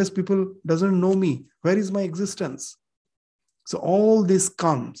unless people doesn't know me, where is my existence? So all this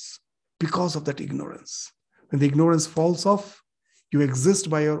comes because of that ignorance. When the ignorance falls off, you exist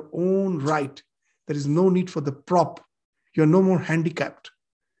by your own right. There is no need for the prop. You are no more handicapped.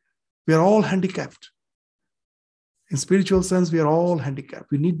 We are all handicapped. In spiritual sense, we are all handicapped.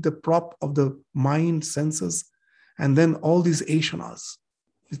 We need the prop of the mind, senses, and then all these ashanas.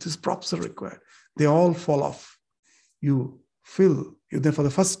 These props are required. They all fall off. Then for the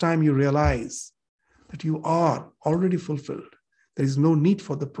first time, you realize that you are already fulfilled. There is no need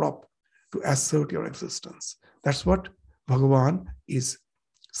for the prop to assert your existence. That's what Bhagavan is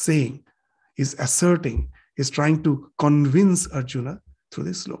saying, is asserting, is trying to convince Arjuna through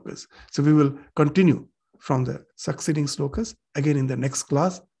these slokas. So we will continue from the succeeding slokas again in the next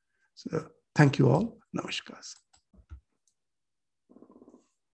class. So thank you all. Namaskar.